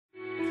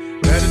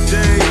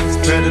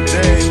better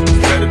days,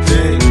 better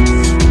days.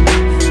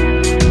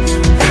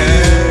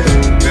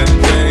 Yeah, better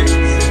days.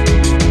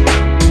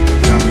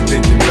 Got me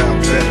thinking about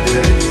better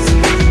days.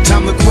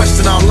 Time to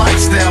question our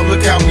lifestyle,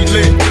 look how we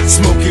live.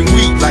 Smoking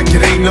weed like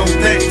it ain't no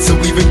thing. So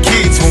even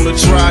kids wanna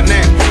try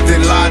now,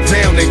 then lie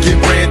down and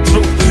get ran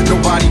through.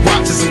 Nobody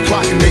watches them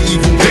clocking their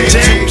evil man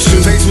too.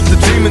 Faced with the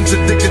demons,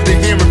 addicted to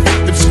hearing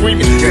victims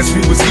screaming. Guess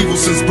we was evil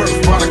since birth,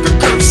 product of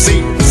cursed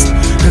seemings.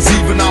 Cause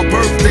even our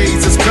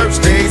birthdays is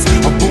cursed days.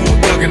 I'm born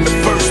thug in the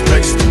first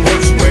place, the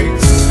worst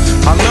ways.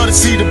 I love to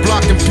see the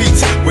block in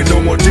peace, with no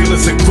more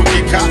dealers and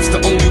crooked cops. The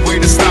only way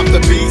to stop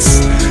the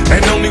beast,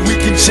 and only we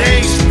can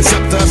change. It's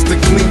up to us to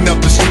clean up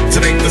the streets.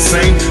 It ain't the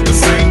same, the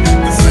same,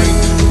 the same.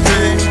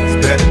 Days,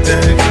 better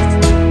days,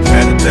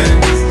 better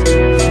days.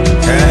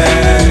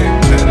 Hey,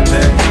 better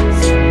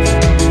days.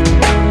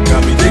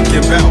 Got me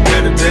thinking about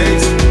better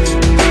days.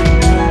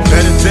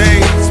 Better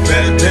days,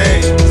 better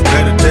days,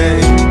 better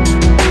days.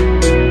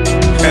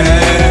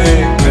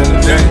 Hey, better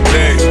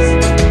days.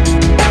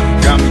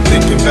 Got me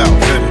thinking about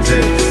better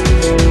days.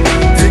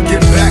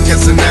 Thinking back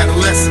as an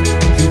adolescent,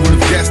 who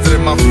would've guessed that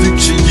in my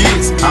future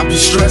years I'd be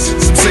stressing.